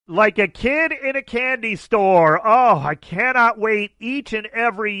Like a kid in a candy store. Oh, I cannot wait each and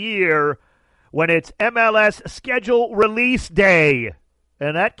every year when it's MLS Schedule Release Day.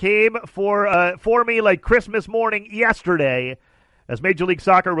 And that came for me like Christmas morning yesterday as Major League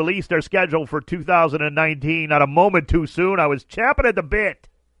Soccer released their schedule for 2019. Not a moment too soon. I was champing at the bit.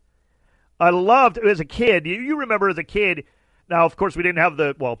 I loved it as a kid. You remember as a kid. Now, of course, we didn't have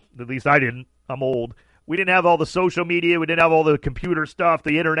at least I didn't. I'm old. We didn't have all the social media. We didn't have all the computer stuff,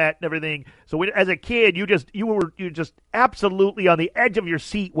 the internet and everything. So as a kid, you were just absolutely on the edge of your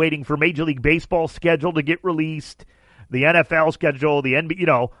seat waiting for Major League Baseball schedule to get released, the NFL schedule, the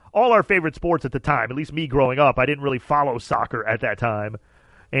NBA, all our favorite sports at the time. At least me growing up, I didn't really follow soccer at that time.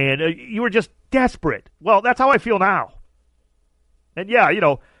 And you were just desperate. Well, that's how I feel now. And yeah,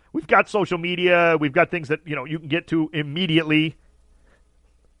 we've got social media. We've got things that, you can get to immediately.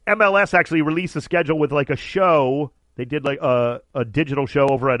 MLS actually released a schedule with like a show. They did like a digital show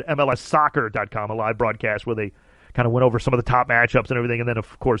over at MLSsoccer.com, a live broadcast where they kind of went over some of the top matchups and everything. And then,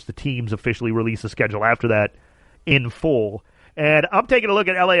 of course, the teams officially released the schedule after that in full. And I'm taking a look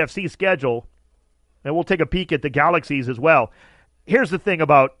at LAFC's schedule, and we'll take a peek at the Galaxy's as well. Here's the thing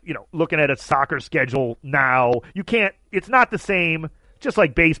about, looking at a soccer schedule now. It's not the same, just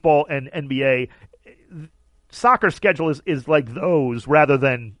like baseball and NBA. Soccer schedule is like those rather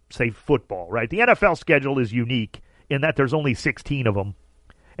than, say, football, right? The NFL schedule is unique in that there's only 16 of them,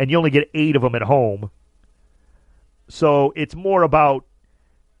 and you only get 8 of them at home. So it's more about,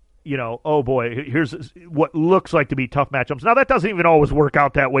 oh boy, here's what looks like to be tough matchups. Now, that doesn't even always work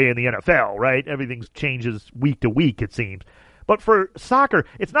out that way in the NFL, right? Everything changes week to week, it seems. But for soccer,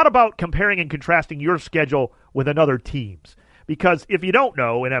 it's not about comparing and contrasting your schedule with another team's. Because if you don't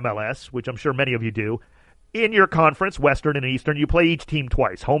know in MLS, which I'm sure many of you do, in your conference, Western and Eastern, you play each team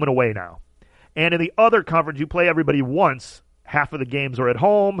twice, home and away now. And in the other conference, you play everybody once. Half of the games are at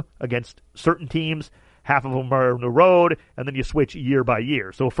home against certain teams. Half of them are on the road, and then you switch year by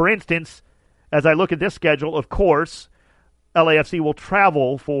year. So, for instance, as I look at this schedule, of course, LAFC will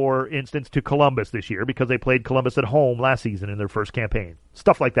travel, for instance, to Columbus this year because they played Columbus at home last season in their first campaign.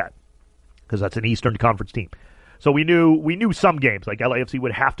 Stuff like that, because that's an Eastern Conference team. So we knew some games, like LAFC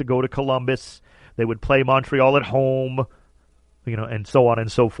would have to go to Columbus. They would play Montreal at home, and so on and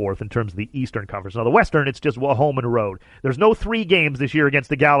so forth in terms of the Eastern Conference. Now, the Western, it's just home and road. There's no 3 games this year against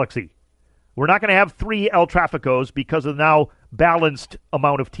the Galaxy. We're not going to have 3 El Traficos because of the now balanced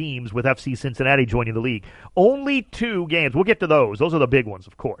amount of teams with FC Cincinnati joining the league. Only 2 games. We'll get to those. Those are the big ones,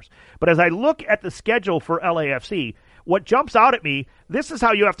 of course. But as I look at the schedule for LAFC, what jumps out at me, this is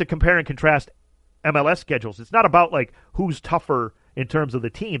how you have to compare and contrast MLS schedules. It's not about like who's tougher in terms of the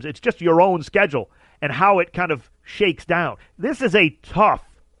teams. It's just your own schedule and how it kind of shakes down. This is a tough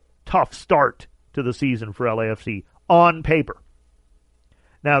start to the season for LAFC on paper.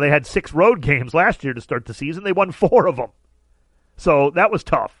 Now, they had 6 road games last year to start the season. They won 4 of them. So that was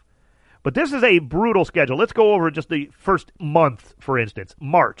tough. But this is a brutal schedule. Let's go over just the first month, for instance.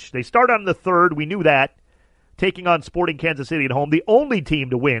 March. They start on the 3rd. We knew that. Taking on Sporting Kansas City at home. The only team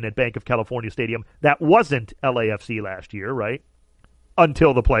to win at Bank of California Stadium. That wasn't LAFC last year, right?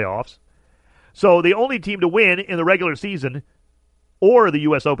 Until the playoffs. So the only team to win in the regular season or the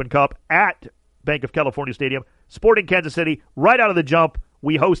U.S. Open Cup at Bank of California Stadium, Sporting Kansas City, right out of the jump,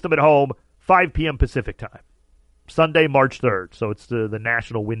 we host them at home, 5 p.m. Pacific time. Sunday, March 3rd. So it's the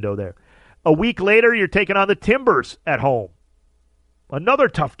national window there. A week later, you're taking on the Timbers at home. Another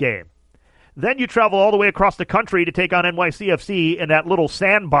tough game. Then you travel all the way across the country to take on NYCFC in that little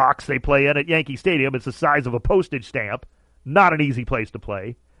sandbox they play in at Yankee Stadium. It's the size of a postage stamp. Not an easy place to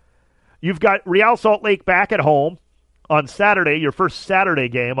play. You've got Real Salt Lake back at home on Saturday, your first Saturday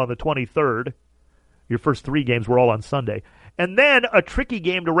game on the 23rd. Your first 3 games were all on Sunday. And then a tricky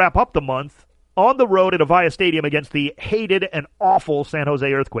game to wrap up the month on the road at Avaya Stadium against the hated and awful San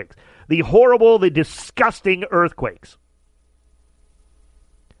Jose Earthquakes. The horrible, the disgusting Earthquakes.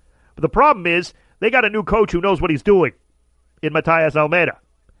 But the problem is they got a new coach who knows what he's doing in Matias Almeida.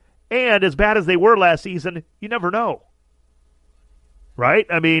 And as bad as they were last season, you never know. Right?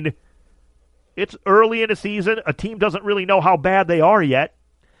 I mean, it's early in the season. A team doesn't really know how bad they are yet.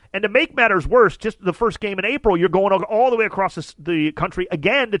 And to make matters worse, just the first game in April, you're going all the way across the country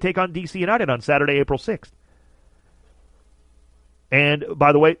again to take on DC United on Saturday, April 6th. And,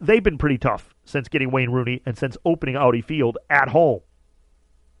 by the way, they've been pretty tough since getting Wayne Rooney and since opening Audi Field at home.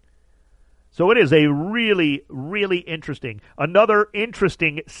 So it is a really, really another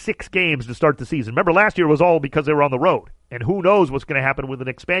interesting 6 games to start the season. Remember, last year was all because they were on the road. And who knows what's going to happen with an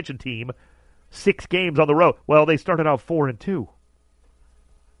expansion team, 6 games on the road. Well, they started out 4-2.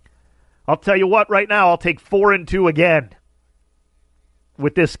 I'll tell you what, right now, I'll take 4-2 again.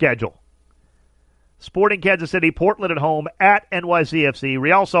 with this schedule. Sporting Kansas City, Portland at home, at NYCFC,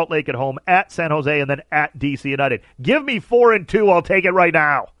 Real Salt Lake at home, at San Jose, and then at DC United. Give me 4-2. I'll take it right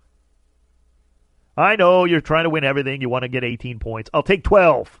now. I know you're trying to win everything. You want to get 18 points. I'll take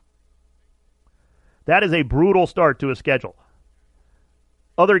 12. That is a brutal start to a schedule.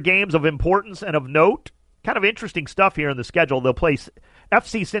 Other games of importance and of note, kind of interesting stuff here in the schedule. They'll play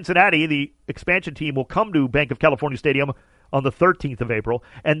FC Cincinnati, the expansion team, will come to Bank of California Stadium on the 13th of April.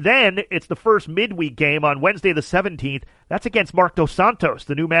 And then it's the first midweek game on Wednesday the 17th. That's against Marc Dos Santos,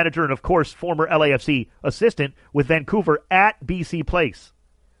 the new manager and, of course, former LAFC assistant with Vancouver at BC Place.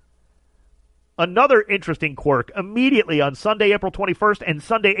 Another interesting quirk, immediately on Sunday, April 21st and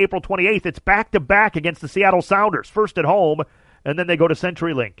Sunday, April 28th, it's back-to-back against the Seattle Sounders, first at home, and then they go to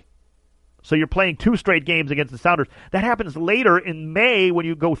CenturyLink. So you're playing 2 straight games against the Sounders. That happens later in May when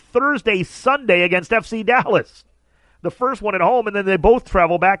you go Thursday, Sunday against FC Dallas. The first one at home, and then they both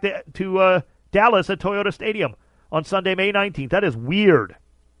travel back to Dallas at Toyota Stadium on Sunday, May 19th. That is weird.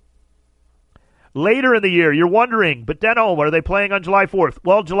 Later in the year, you're wondering, but Denholm, are they playing on July 4th?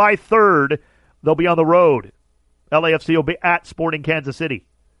 Well, July 3rd, they'll be on the road. LAFC will be at Sporting Kansas City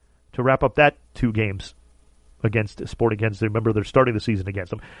to wrap up that 2 games against Sporting Kansas City. Remember, they're starting the season against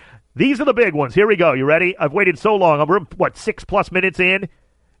them. These are the big ones. Here we go. You ready? I've waited so long. I'm, 6+ minutes in,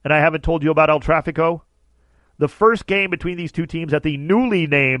 and I haven't told you about El Tráfico? The first game between these two teams at the newly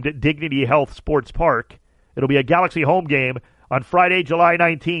named Dignity Health Sports Park. It'll be a Galaxy home game on Friday, July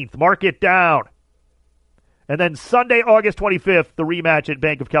 19th. Mark it down. And then Sunday, August 25th, the rematch at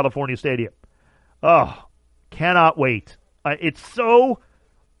Bank of California Stadium. Oh, cannot wait. It's so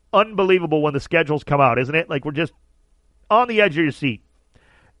unbelievable when the schedules come out, isn't it? Like, we're just on the edge of your seat.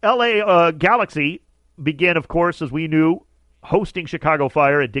 LA Galaxy begin, of course, as we knew, hosting Chicago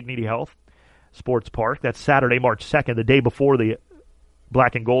Fire at Dignity Health Sports Park. That's Saturday, March 2nd, the day before the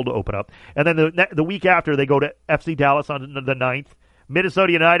Black and Gold open up. And then the week after, they go to FC Dallas on the 9th.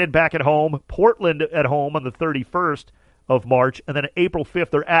 Minnesota United back at home. Portland at home on the 31st of March. And then April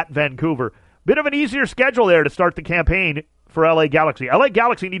 5th, they're at Vancouver. Bit of an easier schedule there to start the campaign for LA Galaxy. LA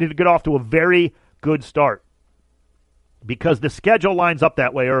Galaxy needed to get off to a very good start because the schedule lines up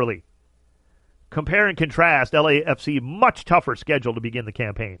that way early. Compare and contrast, LAFC, much tougher schedule to begin the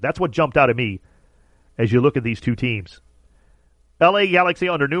campaign. That's what jumped out at me as you look at these two teams. LA Galaxy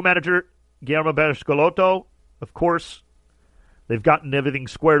under new manager Guillermo Berscolotto. Of course, they've gotten everything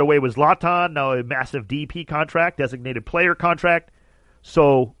squared away with Zlatan, now a massive DP contract, designated player contract.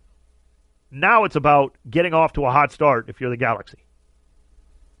 So now it's about getting off to a hot start if you're the Galaxy.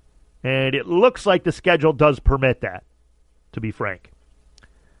 And it looks like the schedule does permit that, to be frank.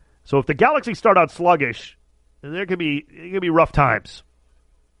 So if the Galaxy start out sluggish, there could be rough times.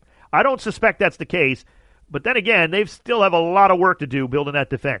 I don't suspect that's the case, but then again, they still have a lot of work to do building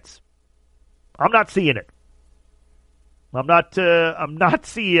that defense. I'm not seeing it. I'm not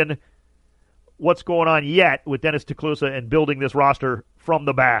seeing what's going on yet with Dennis Teclusa and building this roster from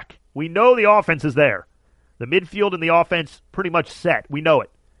the back. We know the offense is there. The midfield and the offense pretty much set. We know it.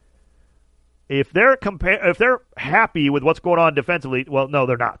 If they're happy with what's going on defensively, well, no,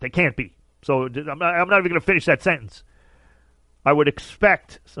 they're not. They can't be. So I'm not even going to finish that sentence. I would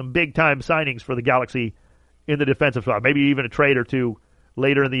expect some big-time signings for the Galaxy in the defensive side. Maybe even a trade or two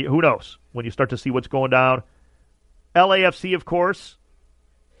later in the – who knows, when you start to see what's going down. LAFC, of course,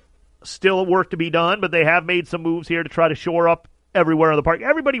 still work to be done, but they have made some moves here to try to shore up everywhere in the park.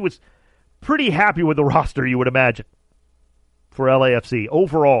 Everybody was pretty happy with the roster, you would imagine, for LAFC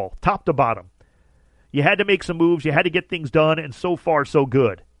overall, top to bottom. You had to make some moves. You had to get things done, and so far, so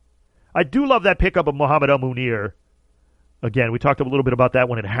good. I do love that pickup of Mohamed El Munir. Again, we talked a little bit about that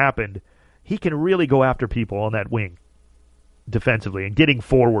when it happened. He can really go after people on that wing defensively and getting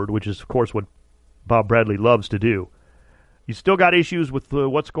forward, which is, of course, what Bob Bradley loves to do. You still got issues with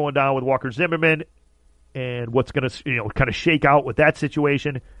what's going down with Walker Zimmerman and what's going to kind of shake out with that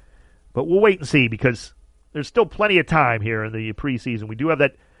situation. But we'll wait and see because there's still plenty of time here in the preseason. We do have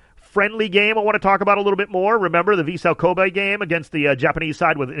that friendly game I want to talk about a little bit more. Remember the Vissel Kobe game against the Japanese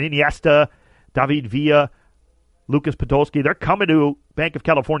side with Iniesta, David Villa, Lucas Podolski. They're coming to Bank of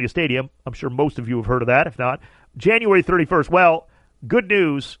California Stadium. I'm sure most of you have heard of that. If not, January 31st. Well, good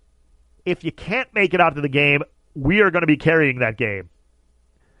news. If you can't make it out to the game, we are going to be carrying that game.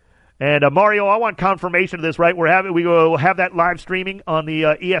 And Mario, I want confirmation of this, right? We will have that live streaming on the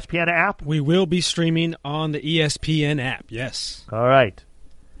ESPN app. We will be streaming on the ESPN app, yes. All right.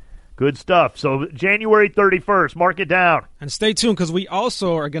 Good stuff. So January 31st, mark it down. And stay tuned because we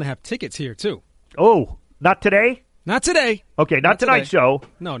also are going to have tickets here, too. Oh, not today? Not today. Okay, not tonight's show.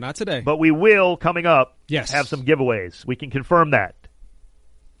 No, not today. But we will, coming up, yes, have some giveaways. We can confirm that.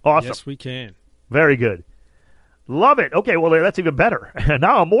 Awesome. Yes, we can. Very good. Love it. Okay, well, that's even better.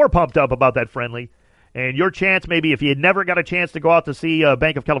 Now I'm more pumped up about that friendly. And your chance, maybe if you had never got a chance to go out to see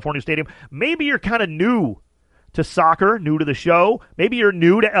Bank of California Stadium, maybe you're kind of new to soccer, new to the show. Maybe you're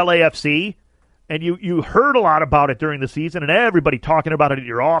new to LAFC, and you heard a lot about it during the season, and everybody talking about it at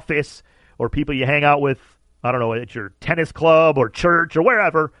your office or people you hang out with, I don't know, at your tennis club or church or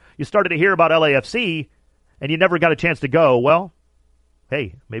wherever. You started to hear about LAFC, and you never got a chance to go. Well,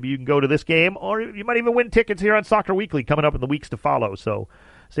 hey, maybe you can go to this game, or you might even win tickets here on Soccer Weekly coming up in the weeks to follow. So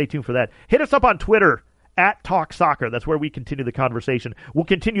stay tuned for that. Hit us up on Twitter at Talk Soccer. That's where we continue the conversation. We'll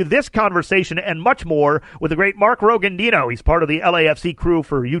continue this conversation and much more with the great Mark Rogondino. He's part of the LAFC crew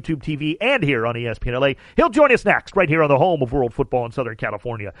for YouTube TV and here on ESPN LA. He'll join us next right here on the home of world football in Southern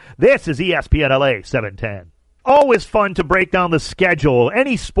California. This is ESPN LA 710. Always fun to break down the schedule,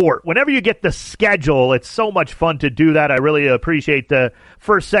 any sport. Whenever you get the schedule, it's so much fun to do that. I really appreciate the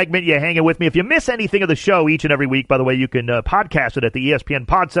first segment you hanging with me. If you miss anything of the show each and every week, by the way, you can podcast it at the ESPN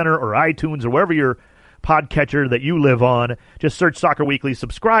Pod Center or iTunes or wherever you're podcatcher that you live on. Just search Soccer Weekly,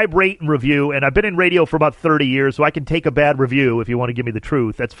 subscribe, rate, and review. And I've been in radio for about 30 years, so I can take a bad review if you want to give me the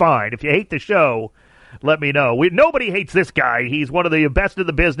truth. That's fine. If you hate the show, let me know. Nobody hates this guy. He's one of the best in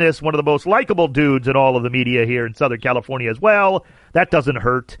the business, one of the most likable dudes in all of the media here in Southern California as well. That doesn't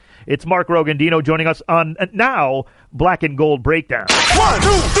hurt. It's Mark Rogondino joining us on now Black and Gold Breakdown. 1, 2,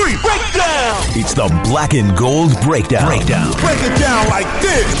 3, breakdown! It's the Black and Gold Breakdown. Break it down like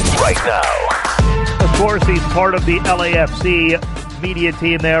this Right now. Of course, he's part of the LAFC media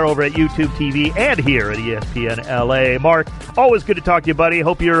team there over at YouTube TV and here at ESPN LA. Mark, always good to talk to you, buddy.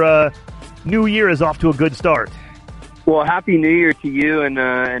 Hope your new year is off to a good start. Well, Happy New Year to you and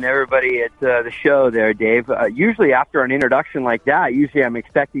everybody at the show there, Dave. Usually after an introduction like that, I'm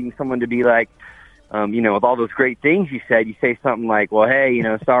expecting someone to be like, with all those great things you said, you say something like, well, hey,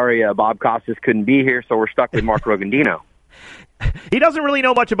 sorry, Bob Costas couldn't be here, so we're stuck with Mark Rogondino. He doesn't really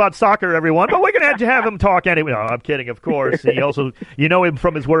know much about soccer, everyone, but we're going to have him talk anyway. No, I'm kidding, of course. He also, you know him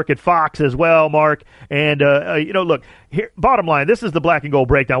from his work at Fox as well, Mark. And, look, here, bottom line, this is the Black and Gold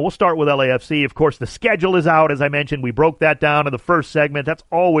Breakdown. We'll start with LAFC. Of course, the schedule is out, as I mentioned. We broke that down in the first segment. That's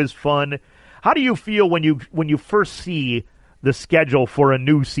always fun. How do you feel when you first see the schedule for a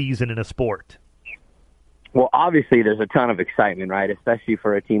new season in a sport? Well, obviously, there's a ton of excitement, right? Especially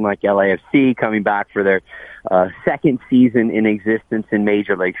for a team like LAFC coming back for their second season in existence in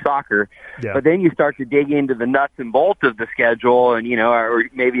Major League Soccer. Yeah. But then you start to dig into the nuts and bolts of the schedule, and or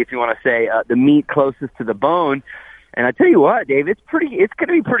maybe if you want to say the meat closest to the bone. And I tell you what, Dave, it's going to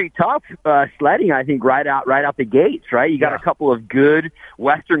be pretty tough sledding, I think, right out the gates, right? You got a couple of good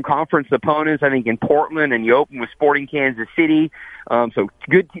Western Conference opponents, I think, in Portland, and you open with Sporting Kansas City. So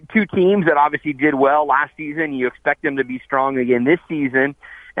good two teams that obviously did well last season. You expect them to be strong again this season.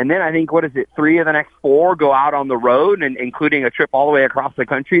 And then I think, 3 of the next 4 go out on the road, and including a trip all the way across the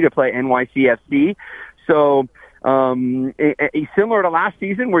country to play NYCFC. So similar to last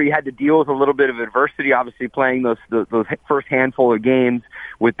season where you had to deal with a little bit of adversity, obviously playing those first handful of games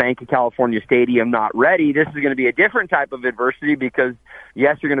with Bank of California Stadium not ready. This is going to be a different type of adversity because,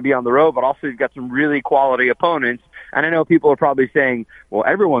 yes, you're going to be on the road, but also you've got some really quality opponents. And I know people are probably saying, well,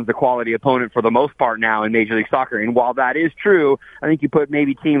 everyone's a quality opponent for the most part now in Major League Soccer. And while that is true, I think you put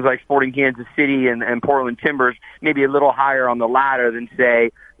maybe teams like Sporting Kansas City and Portland Timbers maybe a little higher on the ladder than,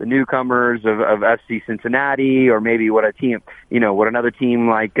 say, the newcomers of FC Cincinnati, or maybe what another team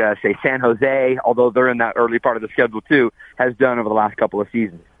like, say, San Jose, although they're in that early part of the schedule too, has done over the last couple of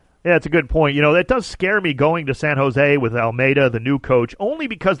seasons. Yeah, it's a good point. That does scare me going to San Jose with Almeida, the new coach, only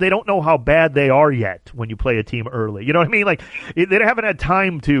because they don't know how bad they are yet when you play a team early. You know what I mean? Like, they haven't had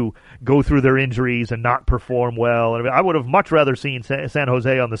time to go through their injuries and not perform well. I would have much rather seen San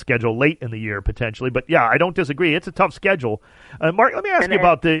Jose on the schedule late in the year, potentially. But, yeah, I don't disagree. It's a tough schedule. Mark, let me ask you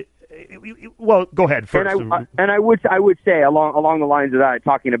about the – well, go ahead first. And I would say along the lines of that,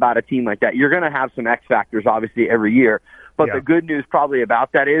 talking about a team like that, you're going to have some X factors, obviously, every year. But the good news probably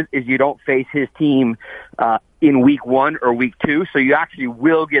about that is you don't face his team in week 1 or week 2, so you actually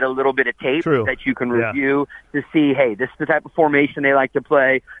will get a little bit of tape that you can review to see, hey, this is the type of formation they like to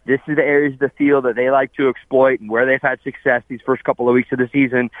play, this is the areas of the field that they like to exploit and where they've had success these first couple of weeks of the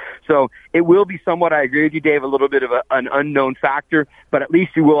season. So it will be somewhat, I agree with you, Dave, a little bit of an unknown factor, but at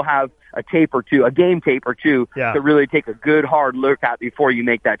least you will have a game tape or two to really take a good hard look at before you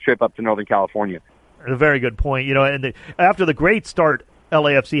make that trip up to Northern California. A very good point. And after the great start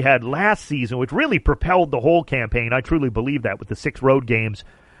LAFC had last season, which really propelled the whole campaign, I truly believe that, with the 6 road games,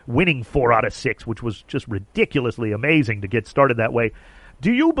 winning 4 out of 6, which was just ridiculously amazing to get started that way.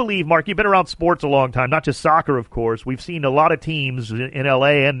 Do you believe, Mark, you've been around sports a long time, not just soccer, of course. We've seen a lot of teams in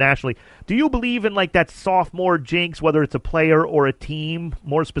L.A. and nationally. Do you believe in like that sophomore jinx, whether it's a player or a team,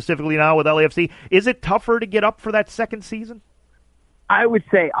 more specifically now with LAFC? Is it tougher to get up for that second season? I would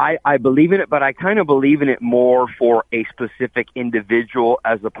say I believe in it, but I kind of believe in it more for a specific individual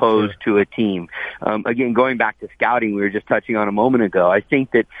as opposed to a team. Again, going back to scouting, we were just touching on a moment ago, I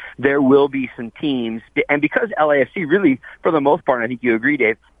think that there will be some teams, and because LAFC really, for the most part, I think you agree,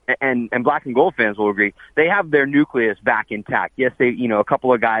 Dave, and black and gold fans will agree, they have their nucleus back intact. Yes, they, a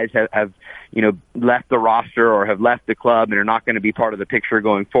couple of guys have left the roster or have left the club and are not going to be part of the picture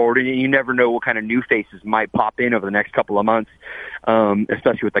going forward. And you never know what kind of new faces might pop in over the next couple of months,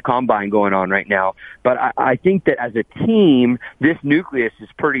 especially with the combine going on right now. But I think that as a team, this nucleus is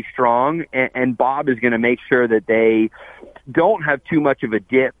pretty strong, and Bob is going to make sure that they don't have too much of a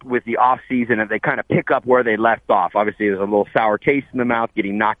dip with the off season, and they kind of pick up where they left off. Obviously, there's a little sour taste in the mouth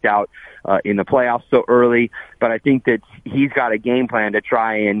getting knocked out in the playoffs so early, but I think that he's got a game plan to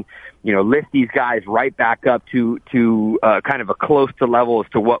try and lift these guys right back up to kind of a close to level as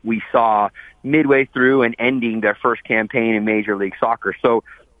to what we saw midway through and ending their first campaign in Major League Soccer. So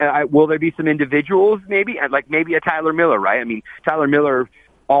will there be some individuals maybe, like maybe a Tyler Miller, right? I mean, Tyler Miller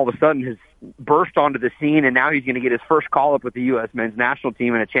all of a sudden has burst onto the scene, and now he's going to get his first call-up with the U.S. men's national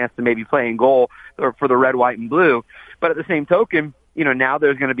team and a chance to maybe play in goal for the red, white, and blue. But at the same token, now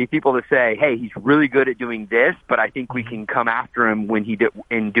there's going to be people that say, hey, he's really good at doing this, but I think we can come after him when he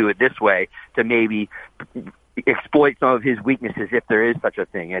and do it this way to maybe exploit some of his weaknesses if there is such a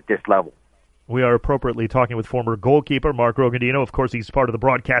thing at this level. We are appropriately talking with former goalkeeper Mark Rogondino. Of course, he's part of the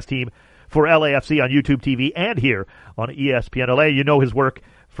broadcast team for LAFC on YouTube TV and here on ESPN LA. You know his work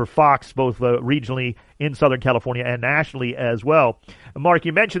for Fox, both regionally in Southern California and nationally as well. Mark,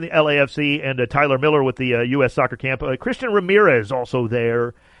 you mentioned the LAFC and Tyler Miller with the U.S. soccer camp. Christian Ramirez also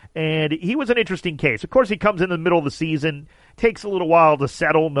there, and he was an interesting case. Of course, he comes in the middle of the season, takes a little while to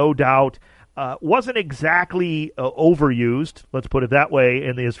settle, no doubt. Wasn't exactly overused, let's put it that way,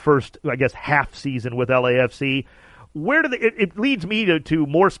 in his first, I guess, half season with LAFC. Where it leads me to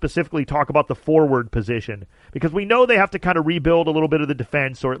more specifically talk about the forward position, because we know they have to kind of rebuild a little bit of the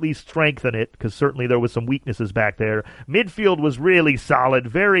defense, or at least strengthen it, because certainly there was some weaknesses back there. Midfield was really solid,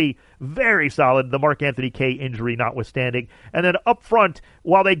 very, very solid, the Mark Anthony Kaye injury notwithstanding. And then up front,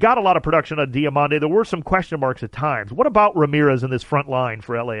 while they got a lot of production on Diamande, there were some question marks at times. What about Ramirez in this front line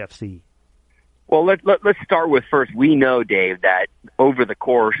for LAFC? Well, let's start with first. We know, Dave, that over the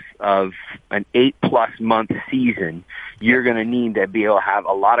course of an 8+ month season, you're going to need to be able to have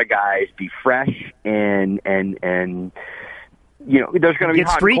a lot of guys be fresh and there's going to be get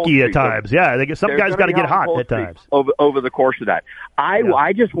streaky at times. Yeah, some guys got to get hot at times over the course of that.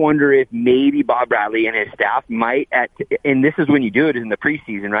 I just wonder if maybe Bob Bradley and his staff might, and this is when you do it in the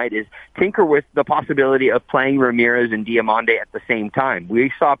preseason, right? Is tinker with the possibility of playing Ramirez and Diamande at the same time.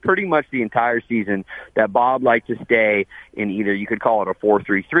 We saw pretty much the entire season that Bob liked to stay in either, you could call it a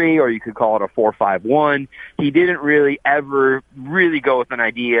 4-3-3 or you could call it a 4-5-1. He didn't really ever really go with an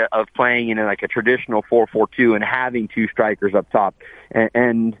idea of playing in like a traditional 4-4-2 and having two strikers up top.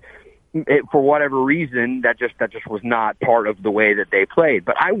 And for whatever reason, that just was not part of the way that they played.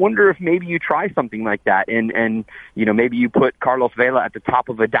 But I wonder if maybe you try something like that, and maybe you put Carlos Vela at the top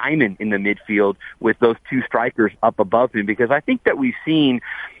of a diamond in the midfield with those two strikers up above him, because I think that we've seen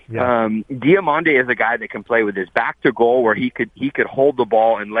Diamande is a guy that can play with his back to goal, where he could hold the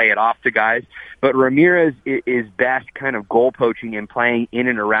ball and lay it off to guys. But Ramirez is best kind of goal poaching and playing in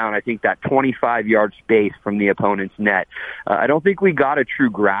and around, I think, that 25-yard space from the opponent's net. I don't think we got a true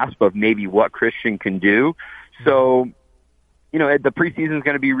grasp of maybe what Christian can do. So, the preseason is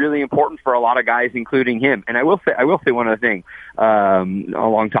going to be really important for a lot of guys, including him. And I will say one other thing,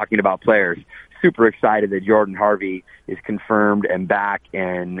 along talking about players. Super excited that Jordan Harvey is confirmed and back,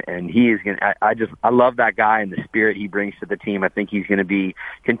 and he is going to, I love that guy and the spirit he brings to the team. I think he's going to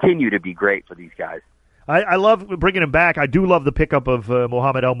continue to be great for these guys. I love bringing him back. I do love the pickup of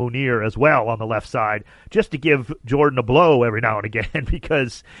Mohamed El Munir as well on the left side, just to give Jordan a blow every now and again,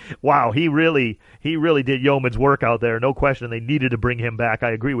 because, wow, he really did yeoman's work out there. No question, they needed to bring him back.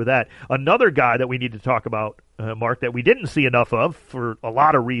 I agree with that. Another guy that we need to talk about, Mark, that we didn't see enough of for a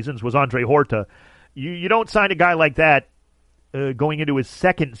lot of reasons was Andre Horta. You don't sign a guy like that going into his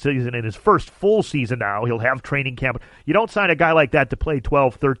second season and his first full season now. He'll have training camp. You don't sign a guy like that to play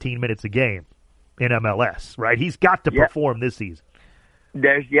 12, 13 minutes a game in MLS, right? He's got to perform this season.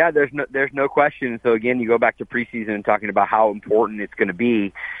 There's no question. So again, you go back to preseason and talking about how important it's going to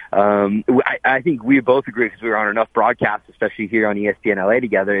be. I think we both agree, because we were on enough broadcasts, especially here on ESPN LA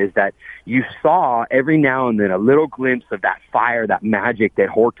together, is that you saw every now and then a little glimpse of that fire, that magic that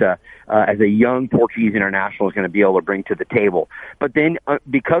Horta, as a young Portuguese international, is going to be able to bring to the table. But then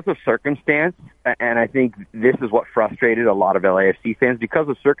because of circumstance, and I think this is what frustrated a lot of LAFC fans, because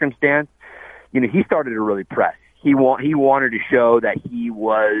of circumstance, he started to really press. He wanted to show that he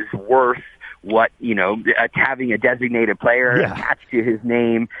was worth what, having a designated player attached to his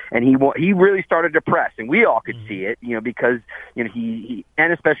name, and he really started to press, and we all could see it, because he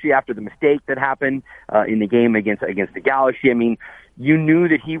and especially after the mistake that happened in the game against the Galaxy. I mean, you knew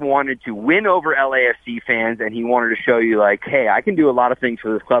that he wanted to win over LAFC fans, and he wanted to show you, like, hey, I can do a lot of things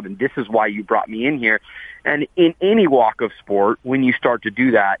for this club, and this is why you brought me in here. And in any walk of sport, when you start to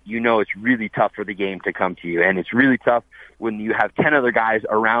do that, it's really tough for the game to come to you. And it's really tough when you have 10 other guys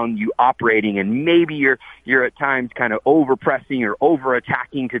around you operating, and maybe you're at times kind of over-pressing or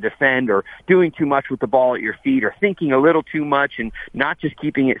over-attacking to defend, or doing too much with the ball at your feet, or thinking a little too much and not just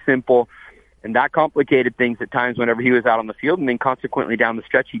keeping it simple. And that complicated things at times whenever he was out on the field, and then consequently down the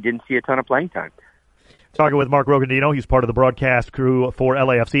stretch, he didn't see a ton of playing time. Talking with Mark Rogondino. He's part of the broadcast crew for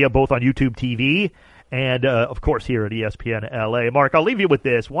LAFC, both on YouTube TV and, of course, here at ESPN LA. Mark, I'll leave you with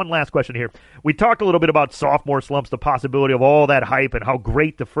this. One last question here. We talked a little bit about sophomore slumps, the possibility of all that hype, and how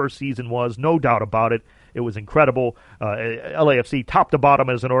great the first season was. No doubt about it. It was incredible. LAFC, top to bottom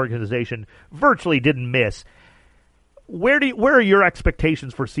as an organization, virtually didn't miss. Where are your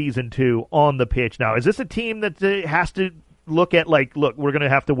expectations for season 2 on the pitch now? Is this a team that has to look at, look, we're going to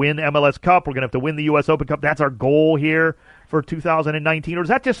have to win MLS Cup, we're going to have to win the U.S. Open Cup, that's our goal here for 2019, or is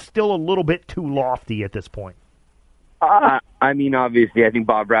that just still a little bit too lofty at this point? I mean, obviously, I think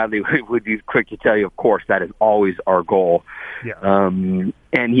Bob Bradley would be quick to tell you, of course, that is always our goal. Yeah.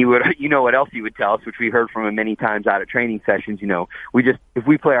 And he would, what else he would tell us, which we heard from him many times out at training sessions, if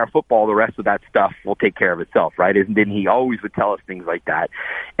we play our football, the rest of that stuff will take care of itself, right? And then he always would tell us things like that.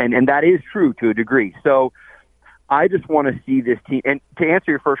 And that is true to a degree. So I just want to see this team. And to answer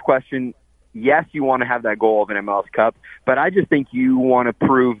your first question, yes, you want to have that goal of an MLS Cup, but I just think you want to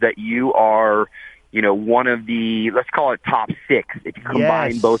prove that you are, one of the, let's call it top 6. If you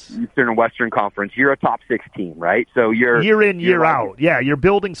combine both Eastern and Western Conference, you're a top 6 team, right? So you're year in, year out. Yeah, you're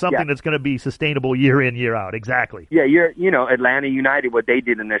building something that's going to be sustainable year in, year out. Exactly. Yeah, Atlanta United, what they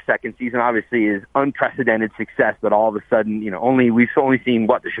did in their second season obviously is unprecedented success, but all of a sudden, we've only seen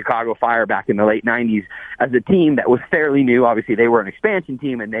the Chicago Fire back in the late 90s as a team that was fairly new. Obviously, they were an expansion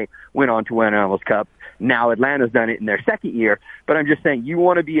team, and they went on to win an MLS Cup. Now Atlanta's done it in their second year, but I'm just saying you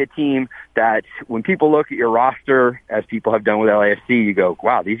want to be a team that when people look at your roster, as people have done with LAFC, you go,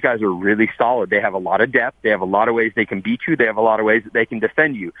 wow, these guys are really solid. They have a lot of depth. They have a lot of ways they can beat you. They have a lot of ways that they can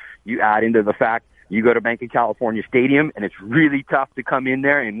defend you. You add into the fact you go to Bank of California Stadium, and it's really tough to come in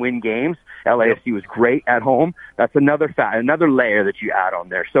there and win games. LAFC was great at home. That's another layer that you add on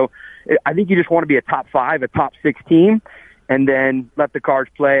there. So I think you just want to be a top 5, a top 6 team, and then let the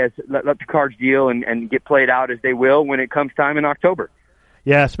cards play, let the cards deal and get played out as they will when it comes time in October.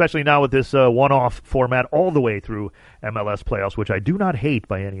 Yeah, especially now with this one-off format all the way through MLS playoffs, which I do not hate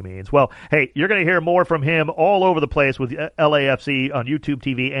by any means. Well, hey, you're going to hear more from him all over the place with LAFC on YouTube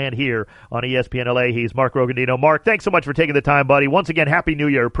TV and here on ESPN LA. He's Mark Rogondino. Mark, thanks so much for taking the time, buddy. Once again, Happy New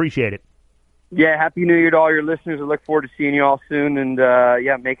Year. Appreciate it. Yeah, Happy New Year to all your listeners. I look forward to seeing you all soon. And,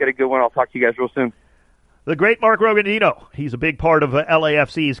 make it a good one. I'll talk to you guys real soon. The great Mark Rogondino. He's a big part of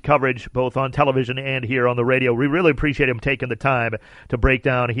LAFC's coverage, both on television and here on the radio. We really appreciate him taking the time to break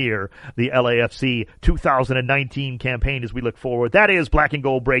down here the LAFC 2019 campaign as we look forward. That is Black and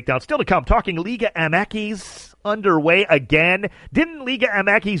Gold Breakdown. Still to come, talking Liga MX underway again. Didn't Liga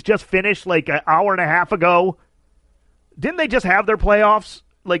MX just finish like an hour and a half ago? Didn't they just have their playoffs?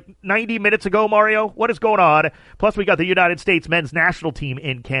 90 minutes ago, Mario? What is going on? Plus, we got the United States men's national team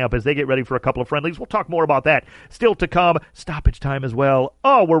in camp as they get ready for a couple of friendlies. We'll talk more about that. Still to come, stoppage time as well.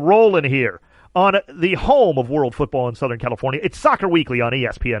 Oh, we're rolling here on the home of world football in Southern California. It's Soccer Weekly on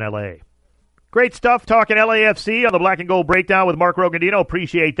ESPN LA. Great stuff talking LAFC on the Black and Gold Breakdown with Mark Rogondino.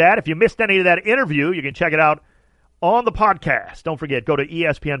 Appreciate that. If you missed any of that interview, you can check it out on the podcast. Don't forget, go to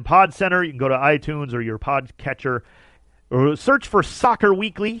ESPN Pod Center. You can go to iTunes or your podcatcher. Search for Soccer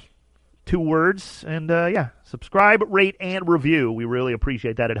Weekly, 2 words, and subscribe, rate, and review. We really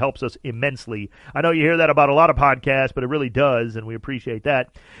appreciate that. It helps us immensely. I know you hear that about a lot of podcasts, but it really does, and we appreciate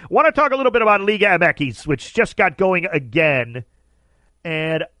that. Want to talk a little bit about Liga MX, which just got going again,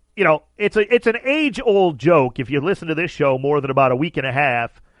 and it's an age-old joke. If you listen to this show more than about a week and a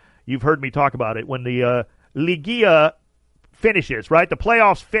half, you've heard me talk about it. When the Liga finishes, right? The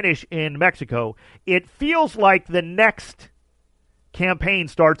playoffs finish in Mexico. It feels like the next campaign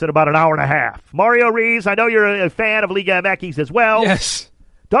starts in about an hour and a half. Mario Ruiz, I know you're a fan of Liga MX as well. Yes.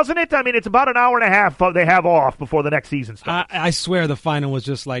 Doesn't it? I mean, it's about an hour and a half they have off before the next season starts. I swear the final was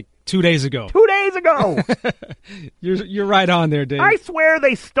just like 2 days ago. 2 days ago. You're right on there, Dave. I swear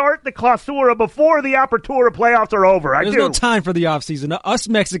they start the Clausura before the Apertura playoffs are over. There's no time for the offseason. Us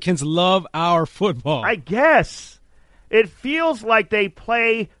Mexicans love our football. I guess. It feels like they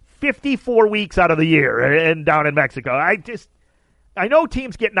play 54 weeks out of the year and down in Mexico. I know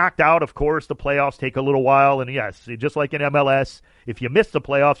teams get knocked out, of course. The playoffs take a little while. And, yes, just like in MLS, if you miss the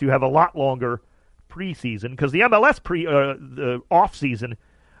playoffs, you have a lot longer preseason. Because the MLS the off-season,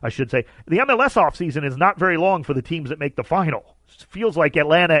 I should say, the MLS off-season is not very long for the teams that make the final. It feels like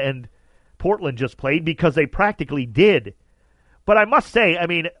Atlanta and Portland just played because they practically did. But I must say, I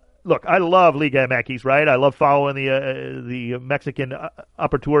mean, look, I love Liga MX, right? I love following the Mexican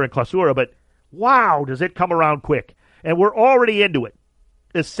Apertura and Clausura. But, wow, does it come around quick. And we're already into it.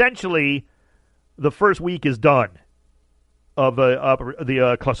 Essentially, the first week is done of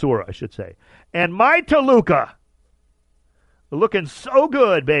the Clausura, I should say. And my Toluca, looking so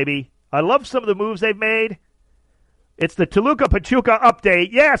good, baby. I love some of the moves they've made. It's the Toluca Pachuca update.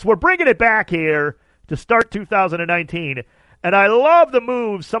 Yes, we're bringing it back here to start 2019. And I love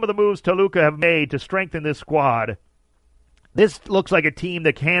some of the moves Toluca have made to strengthen this squad. This looks like a team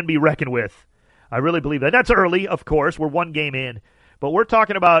that can be reckoned with. I really believe that. That's early, of course. We're one game in. But we're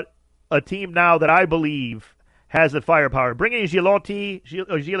talking about a team now that I believe has the firepower. Bringing in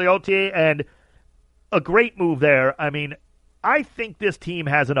Gigliotti and a great move there. I mean, I think this team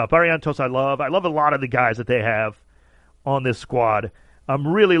has enough. Barrientos I love. I love a lot of the guys that they have on this squad. I'm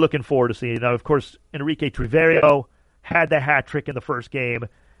really looking forward to seeing it. Now, of course, Enrique Triverio had the hat trick in the first game.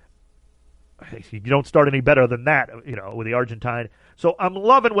 You don't start any better than that, with the Argentine. So I'm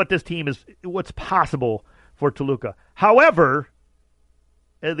loving what this team what's possible for Toluca. However,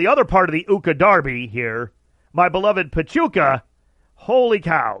 the other part of the UCA derby here, my beloved Pachuca, holy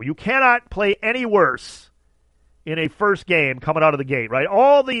cow, you cannot play any worse in a first game coming out of the gate, right?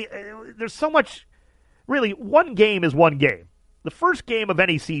 There's so much, really, one game is one game. The first game of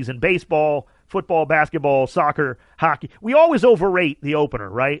any season, baseball, football, basketball, soccer, hockey, we always overrate the opener,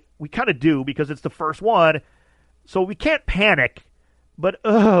 right? We kind of do because it's the first one, so we can't panic. But,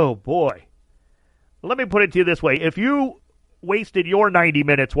 oh, boy. Let me put it to you this way. If you wasted your 90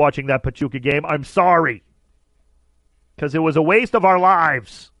 minutes watching that Pachuca game, I'm sorry. Because it was a waste of our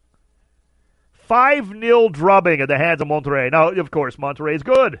lives. 5-0 drubbing at the hands of Monterrey. Now, of course, Monterrey is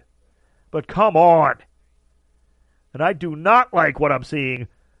good. But come on. And I do not like what I'm seeing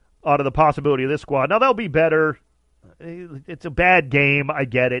out of the possibility of this squad. Now, they'll be better. It's a bad game. I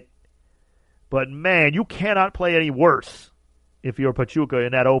get it. But, man, you cannot play any worse if you're Pachuca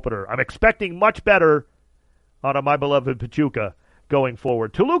in that opener. I'm expecting much better out of my beloved Pachuca going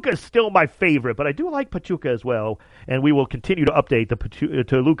forward. Toluca is still my favorite, but I do like Pachuca as well, and we will continue to update the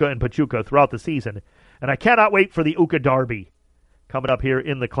Toluca and Pachuca throughout the season. And I cannot wait for the UCA derby coming up here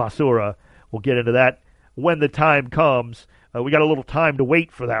in the Clausura. We'll get into that when the time comes. We got a little time to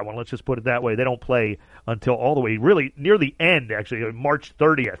wait for that one. Let's just put it that way. They don't play until all the way, really, near the end, actually, March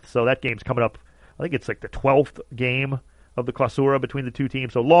 30th. So that game's coming up, I think it's like the 12th game of the Clausura between the two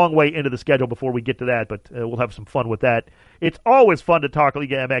teams. So long way into the schedule before we get to that, but we'll have some fun with that. It's always fun to talk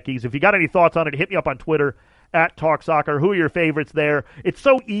Liga MX. If you got any thoughts on it, hit me up on Twitter, @TalkSoccer. Who are your favorites there? It's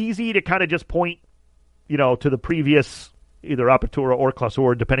so easy to kind of just point, to the previous either Apertura or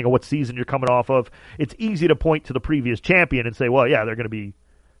Clausura, depending on what season you're coming off of. It's easy to point to the previous champion and say, well, yeah, they're going to be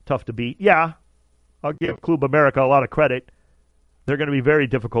tough to beat. Yeah, I'll give Club America a lot of credit. They're going to be very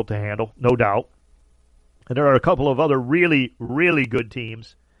difficult to handle, no doubt. And there are a couple of other really, really good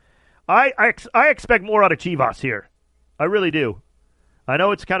teams. I expect more out of Chivas here. I really do. I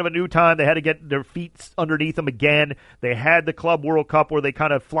know it's kind of a new time. They had to get their feet underneath them again. They had the Club World Cup where they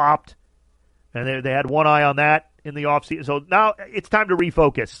kind of flopped, and they had one eye on that in the offseason. So now it's time to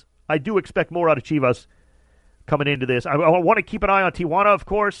refocus. I do expect more out of Chivas coming into this. I want to keep an eye on Tijuana, of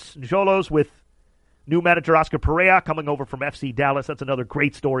course. Xolos with new manager Oscar Perea coming over from FC Dallas. That's another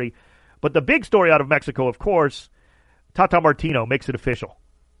great story. But the big story out of Mexico, of course, Tata Martino makes it official.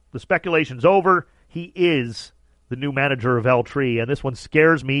 The speculation's over. He is the new manager of El Tri, and this one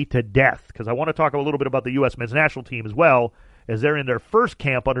scares me to death because I want to talk a little bit about the U.S. men's national team as well, as they're in their first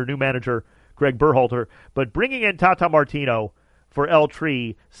camp under new manager Greg Berhalter. But bringing in Tata Martino for El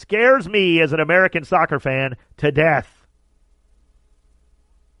Tri scares me as an American soccer fan to death.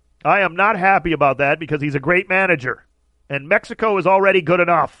 I am not happy about that because he's a great manager, and Mexico is already good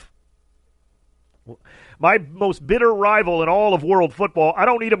enough. my most bitter rival in all of world football. I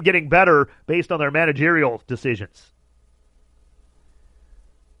don't need them getting better based on their managerial decisions.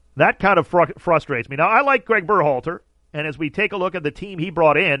 That kind of frustrates me. Now, I like Greg Berhalter, and as we take a look at the team he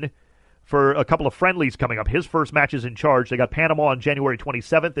brought in for a couple of friendlies coming up, his first match is in charge. They got Panama on January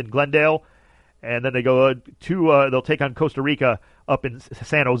 27th in Glendale, and then they go they'll take on Costa Rica up in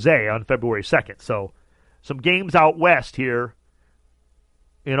San Jose on February 2nd. So some games out west here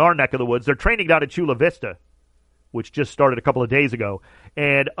in our neck of the woods. They're training down at Chula Vista, which just started a couple of days ago.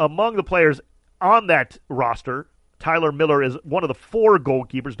 And among the players on that roster, Tyler Miller is one of the 4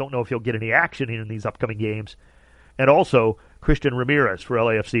 goalkeepers. Don't know if he'll get any action in these upcoming games. And also Christian Ramirez for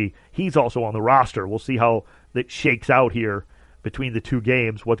LAFC. He's also on the roster. We'll see how it shakes out here between the 2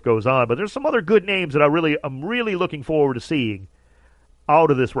 games, what goes on. But there's some other good names that I'm really looking forward to seeing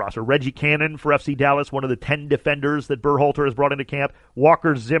out of this roster. Reggie Cannon for FC Dallas, one of the 10 defenders that Berhalter has brought into camp.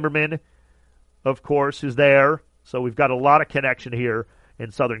 Walker Zimmerman, of course, is there. So we've got a lot of connection here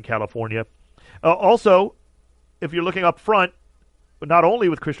in Southern California. Also, if you're looking up front, not only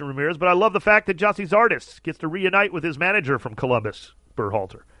with Christian Ramirez, but I love the fact that Jossie Zardes gets to reunite with his manager from Columbus,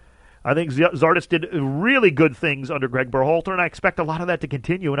 Berhalter. I think Zardes did really good things under Greg Berhalter, and I expect a lot of that to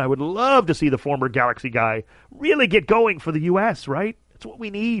continue, and I would love to see the former Galaxy guy really get going for the U.S., right? That's what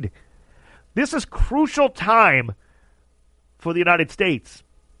we need. This is crucial time for the United States.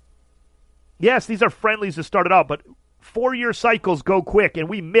 Yes, these are friendlies that started out, but 4-year cycles go quick, and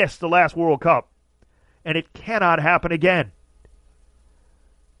we missed the last World Cup, and it cannot happen again.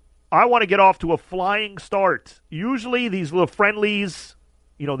 I want to get off to a flying start. Usually these little friendlies,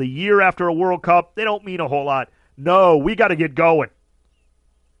 the year after a World Cup, they don't mean a whole lot. No, we got to get going.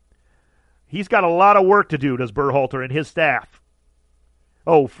 He's got a lot of work to do, does Berhalter and his staff.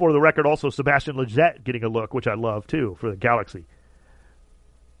 Oh, for the record, also Sebastian Lletget getting a look, which I love, too, for the Galaxy.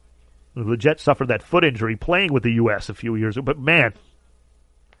 Lletget suffered that foot injury playing with the U.S. a few years ago. But, man,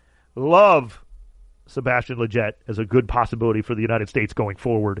 love Sebastian Lletget as a good possibility for the United States going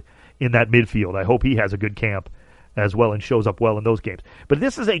forward in that midfield. I hope he has a good camp as well and shows up well in those games. But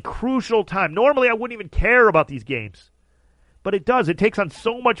this is a crucial time. Normally, I wouldn't even care about these games. But it does. It takes on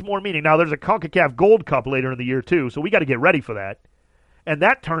so much more meaning. Now, there's a CONCACAF Gold Cup later in the year, too, so we got to get ready for that. And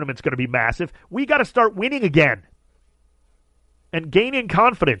that tournament's going to be massive. We got to start winning again and gaining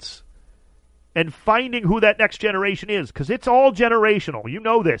confidence and finding who that next generation is, because it's all generational. You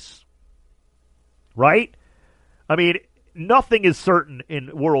know this, right? I mean, nothing is certain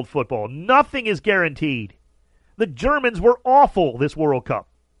in world football. Nothing is guaranteed. The Germans were awful this World Cup.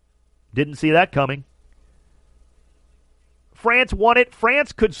 Didn't see that coming. France won it.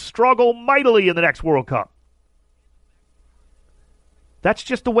 France could struggle mightily in the next World Cup. That's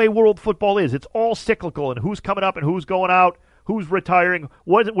just the way world football is. It's all cyclical, and who's coming up and who's going out, who's retiring,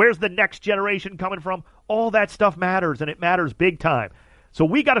 where's the next generation coming from. All that stuff matters, and it matters big time. So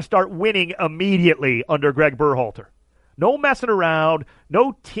we got to start winning immediately under Greg Berhalter. No messing around,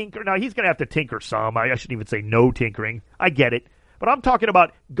 no tinker. Now, he's going to have to tinker some. I shouldn't even say no tinkering. I get it. But I'm talking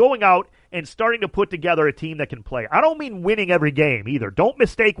about going out and starting to put together a team that can play. I don't mean winning every game either. Don't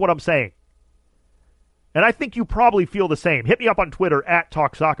mistake what I'm saying. And I think you probably feel the same. Hit me up on Twitter,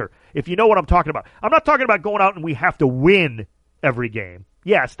 @TalkSoccer, if you know what I'm talking about. I'm not talking about going out and we have to win every game.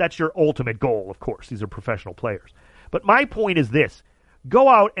 Yes, that's your ultimate goal, of course. These are professional players. But my point is this. Go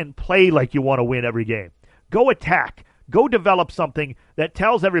out and play like you want to win every game. Go attack. Go develop something that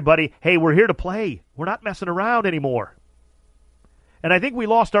tells everybody, hey, we're here to play. We're not messing around anymore. And I think we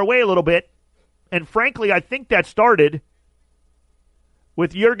lost our way a little bit. And frankly, I think that started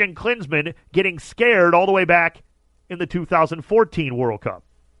with Jurgen Klinsmann getting scared all the way back in the 2014 World Cup.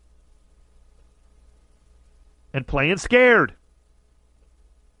 And playing scared.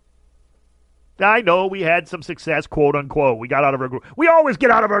 I know we had some success, quote unquote. We got out of our group. We always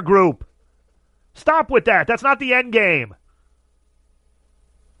get out of our group. Stop with that. That's not the end game.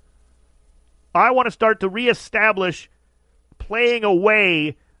 I want to start to reestablish playing a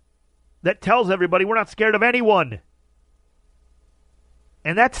way that tells everybody we're not scared of anyone.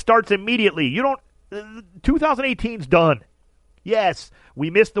 And that starts immediately. 2018's done. Yes,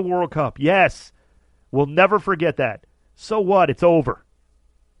 we missed the World Cup. Yes, we'll never forget that. So what? It's over.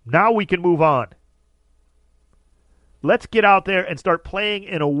 Now we can move on. Let's get out there and start playing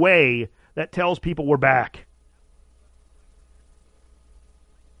in a way that tells people we're back.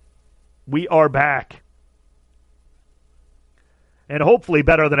 We are back. And hopefully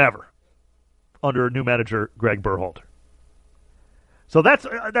better than ever under new manager Greg Berhalter. So that's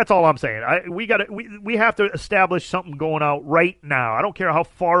all I'm saying. We have to establish something going out right now. I don't care how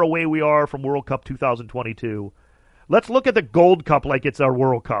far away we are from World Cup 2022. Let's look at the Gold Cup like it's our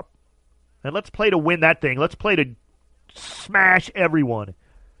World Cup. And let's play to win that thing. Let's play to smash everyone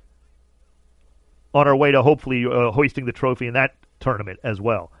on our way to hopefully hoisting the trophy in that tournament as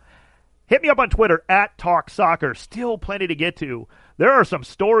well. Hit me up on Twitter, @TalkSoccer. Still plenty to get to. There are some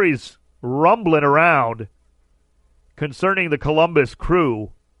stories rumbling around concerning the Columbus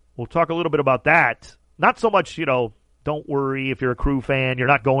Crew. We'll talk a little bit about that. Not so much, don't worry if you're a Crew fan. You're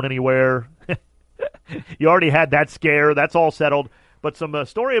not going anywhere. You already had that scare. That's all settled. But some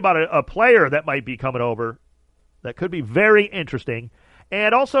story about a player that might be coming over that could be very interesting.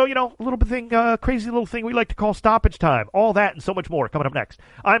 And also, a little bit thing, crazy little thing we like to call stoppage time. All that and so much more coming up next.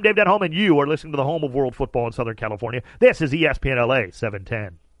 I'm Dave Denholm, and you are listening to the home of world football in Southern California. This is ESPN LA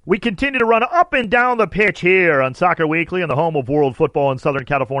 710. We continue to run up and down the pitch here on Soccer Weekly on the home of world football in Southern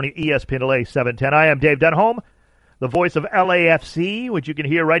California, ESPN LA 710. I am Dave Denholm, the voice of LAFC, which you can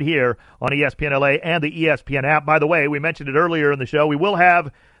hear right here on ESPN LA and the ESPN app. By the way, we mentioned it earlier in the show. We will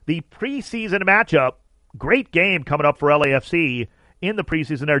have the preseason matchup. Great game coming up for LAFC in the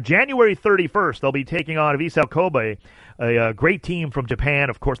preseason there. January 31st, they'll be taking on Vissel Kobe, a great team from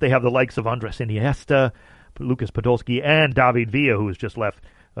Japan. Of course, they have the likes of Andres Iniesta, Lucas Podolski, and David Villa, who has just left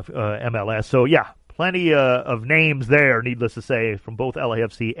MLS. So, yeah, plenty of names there, needless to say, from both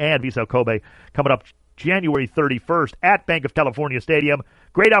LAFC and Vissel Kobe coming up January 31st at Bank of California Stadium.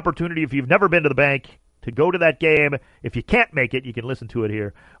 Great opportunity if you've never been to the bank to go to that game. If you can't make it, you can listen to it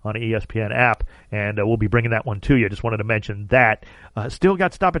here on the ESPN app, and we'll be bringing that one to you. Just wanted to mention that. Still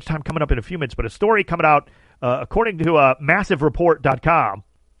got stoppage time coming up in a few minutes, but a story coming out, according to MassiveReport.com,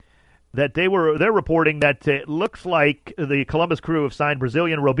 that they're reporting that it looks like the Columbus Crew have signed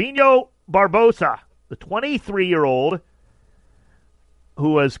Brazilian Robinho Barbosa, the 23-year-old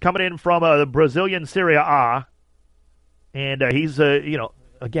who is coming in from the Brazilian Serie A, and he's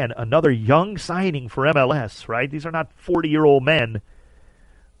again, another young signing for MLS, right? These are not 40-year-old men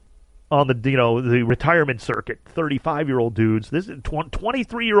on the retirement circuit, 35-year-old dudes. This is a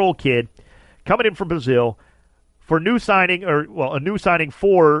 23-year-old kid coming in from Brazil for a new signing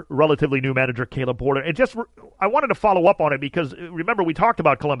for relatively new manager Caleb Porter. I wanted to follow up on it because, remember, we talked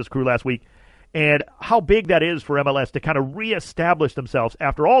about Columbus Crew last week and how big that is for MLS to kind of reestablish themselves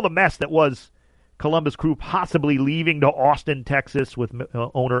after all the mess that was Columbus Crew possibly leaving to Austin, Texas with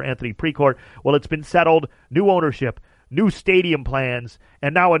owner Anthony Precourt. Well, it's been settled. New ownership, new stadium plans,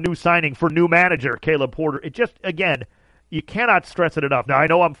 and now a new signing for new manager Caleb Porter. It just, again, you cannot stress it enough. Now, I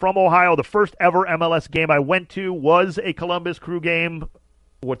know I'm from Ohio. The first ever MLS game I went to was a Columbus Crew game,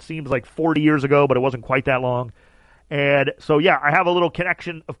 what seems like 40 years ago, but it wasn't quite that long. And so, yeah, I have a little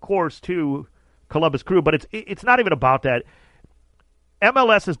connection, of course, to Columbus Crew, but it's not even about that.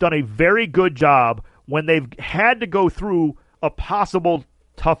 MLS has done a very good job when they've had to go through a possible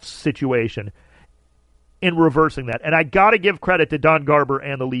tough situation in reversing that. And I got to give credit to Don Garber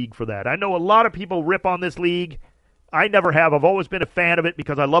and the league for that. I know a lot of people rip on this league. I never have. I've always been a fan of it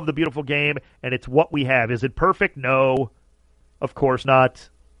because I love the beautiful game, and it's what we have. Is it perfect? No, of course not.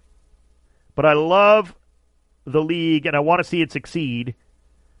 But I love the league, and I want to see it succeed.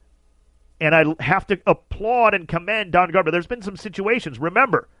 And I have to applaud and commend Don Garber. There's been some situations.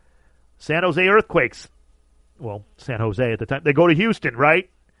 Remember, San Jose Earthquakes. Well, San Jose at the time. They go to Houston, right?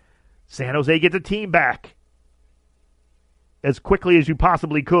 San Jose gets a team back as quickly as you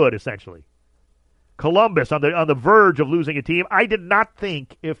possibly could, essentially. Columbus on the verge of losing a team. I did not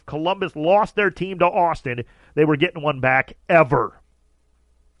think if Columbus lost their team to Austin, they were getting one back ever.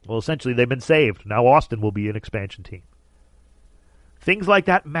 Well, essentially, they've been saved. Now Austin will be an expansion team. Things like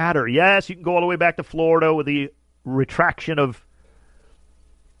that matter. Yes, you can go all the way back to Florida with the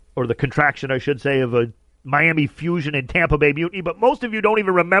contraction, I should say, of a Miami Fusion and Tampa Bay Mutiny, but most of you don't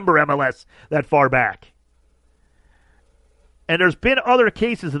even remember MLS that far back. And there's been other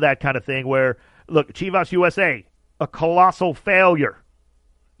cases of that kind of thing where, look, Chivas USA, a colossal failure.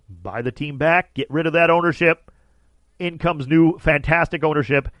 Buy the team back, get rid of that ownership, in comes new fantastic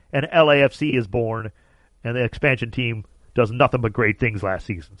ownership, and LAFC is born, and the expansion team does nothing but great things last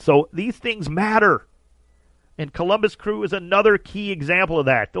season. So these things matter. And Columbus Crew is another key example of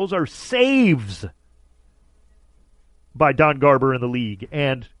that. Those are saves by Don Garber in the league.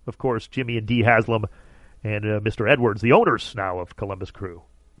 And, of course, Jimmy and Dee Haslam and Mr. Edwards, the owners now of Columbus Crew,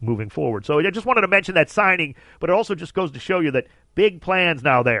 moving forward. So I just wanted to mention that signing, but it also just goes to show you that big plans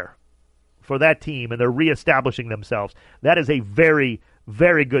now there for that team, and they're reestablishing themselves. That is a very,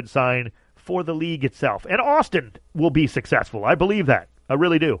 very good sign for the league itself. And Austin will be successful. I believe that. I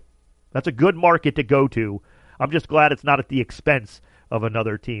really do. That's a good market to go to. I'm just glad it's not at the expense of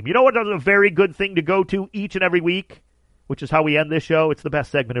another team. You know what is a very good thing to go to each and every week, which is how we end this show? It's the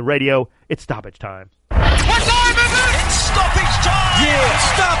best segment in radio. It's Stoppage Time. What time is it? It's stoppage time! Yeah.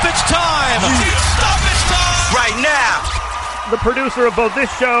 Stoppage time. Yeah. Stoppage time. Right now. The producer of both this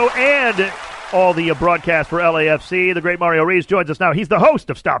show and all the broadcast for LAFC, the great Mario Ruiz, joins us now. He's the host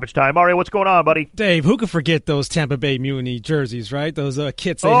of Stoppage Time. Mario, what's going on, buddy? Dave, who could forget those Tampa Bay Mutiny jerseys, right? Those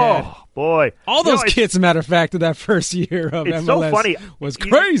kits they had. Oh, boy. All those kits, as a matter of fact, of that first year of it's MLS so funny. Was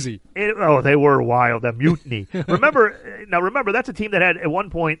crazy. They were wild, that mutiny. Remember, that's a team that had, at one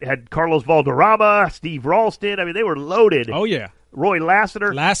point, had Carlos Valderrama, Steve Ralston. I mean, they were loaded. Oh, yeah. Roy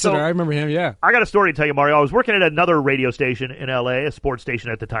Lassiter. I remember him, yeah. I got a story to tell you, Mario. I was working at another radio station in L.A., a sports station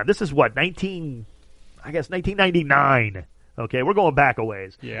at the time. This is what, 1999. Okay, we're going back a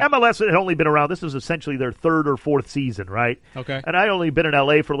ways. Yeah. MLS had only been around. This was essentially their third or fourth season, right? Okay. And I'd only been in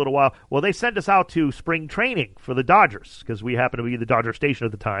L.A. for a little while. Well, they sent us out to spring training for the Dodgers because we happened to be the Dodger station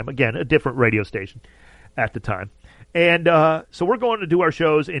at the time. Again, a different radio station at the time. And so we're going to do our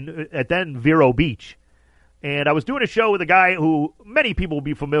shows at then Vero Beach. And I was doing a show with a guy who many people will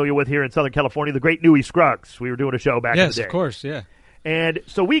be familiar with here in Southern California, the great Newey Scruggs. We were doing a show back in the day. Yes, of course, yeah. And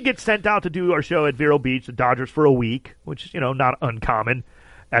so we get sent out to do our show at Vero Beach, the Dodgers, for a week, which is, not uncommon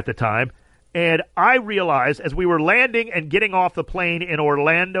at the time. And I realized as we were landing and getting off the plane in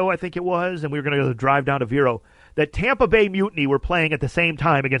Orlando, I think it was, and we were going to drive down to Vero, that Tampa Bay Mutiny were playing at the same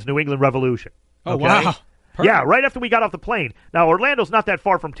time against New England Revolution. Oh, okay? wow. Perfect. Yeah, right after we got off the plane. Now, Orlando's not that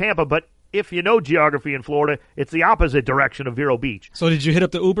far from Tampa, but if you know geography in Florida, it's the opposite direction of Vero Beach. So did you hit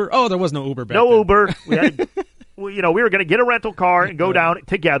up the Uber? Oh, there was no Uber back then. No Uber. We had, we were going to get a rental car and go down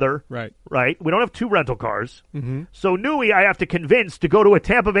together. Right. We don't have two rental cars. Mm-hmm. So Newey, I have to convince to go to a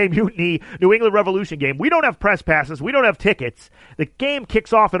Tampa Bay Mutiny New England Revolution game. We don't have press passes. We don't have tickets. The game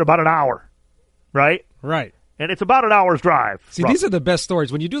kicks off in about an hour. Right? Right. And it's about an hour's drive. See, these are the best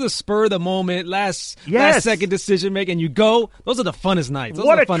stories. When you do the spur of the moment, last second decision making, you go, those are the funnest nights. Those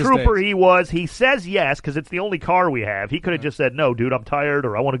what are the a funnest trooper days. he was. He says yes because it's the only car we have. He could have just said, no, dude, I'm tired,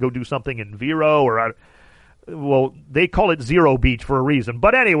 or I want to go do something in Vero, or well, they call it Zero Beach for a reason.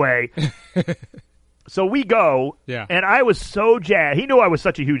 But anyway, so we go, and I was so jazzed. He knew I was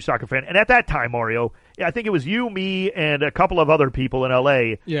such a huge soccer fan. And at that time, Mario, I think it was you, me, and a couple of other people in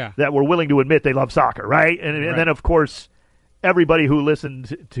L.A. That were willing to admit they love soccer, right? And then, of course, everybody who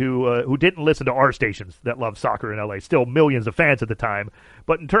listened to who didn't listen to our stations that loved soccer in L.A. Still millions of fans at the time.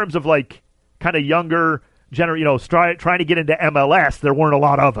 But in terms of, like, kind of younger, trying to get into MLS, there weren't a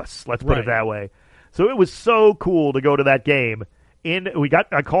lot of us. Let's put it that way. So it was so cool to go to that game.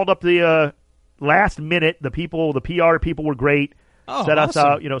 I called up the last minute. The PR people were great. Set us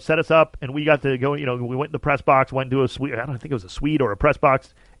up, and we got to go. We went in the press box, went to a suite. I don't think it was a suite or a press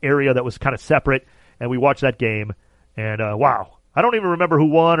box area that was kind of separate, and we watched that game. And wow, I don't even remember who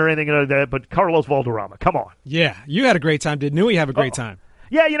won or anything like that. But Carlos Valderrama, come on. Yeah, you had a great time. Did Newey have a great time?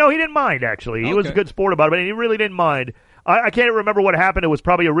 Yeah, he didn't mind actually. He was a good sport about it, but he really didn't mind. I can't remember what happened. It was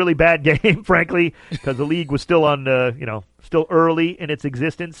probably a really bad game, frankly, because the league was still still early in its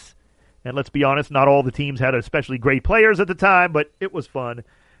existence. And let's be honest, not all the teams had especially great players at the time, but it was fun.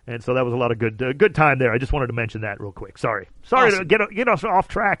 And so that was a lot of good time there. I just wanted to mention that real quick. Sorry awesome. to get us off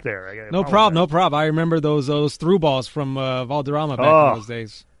track there. No problem. I remember those through balls from Valderrama back in those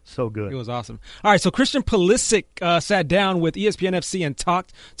days. So good. It was awesome. All right, so Christian Pulisic sat down with ESPN FC and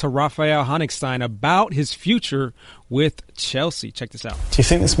talked to Raphael Honigstein about his future with Chelsea. Check this out. Do you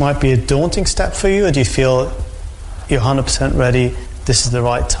think this might be a daunting step for you, or do you feel you're 100% ready? This is the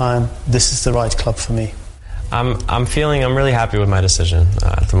right time. This is the right club for me. I'm really happy with my decision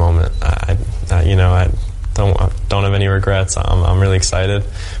at the moment. I don't have any regrets. I'm really excited.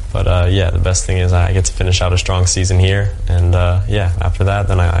 But the best thing is I get to finish out a strong season here, and after that,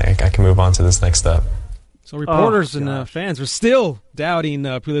 then I can move on to this next step. So reporters and fans are still doubting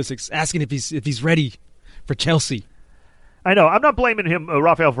Pulisic, asking if he's ready for Chelsea. I know. I'm not blaming him,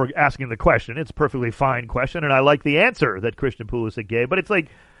 Raphael, for asking the question. It's a perfectly fine question, and I like the answer that Christian Pulisic gave. But it's like,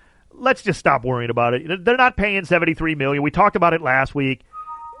 let's just stop worrying about it. They're not paying $73 million. We talked about it last week.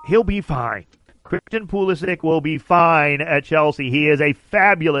 He'll be fine. Christian Pulisic will be fine at Chelsea. He is a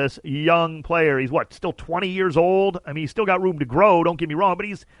fabulous young player. He's still 20 years old? I mean, he's still got room to grow, don't get me wrong, but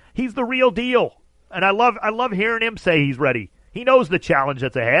he's the real deal. And I love hearing him say he's ready. He knows the challenge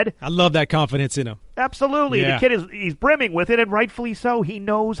that's ahead. I love that confidence in him. Absolutely. Yeah. The kid he's brimming with it, and rightfully so. He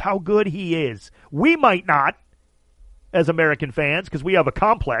knows how good he is. We might not, as American fans, because we have a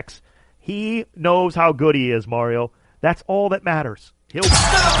complex. He knows how good he is, Mario. That's all that matters.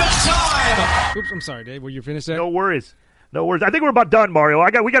 Stoppage time! Oops, I'm sorry, Dave. Were you finished there? No worries. I think we're about done, Mario.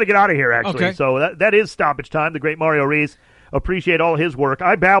 We got to get out of here, actually. Okay. So that is stoppage time. The great Mario Ruiz. Appreciate all his work.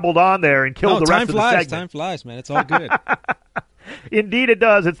 I babbled on there and killed the rest of the segment. Time flies, man. It's all good. Indeed it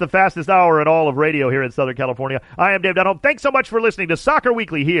does. It's the fastest hour in all of radio here in Southern California. I am Dave Denholm. Thanks so much for listening to Soccer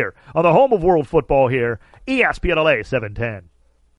Weekly here on the home of world football here, ESPN LA 710.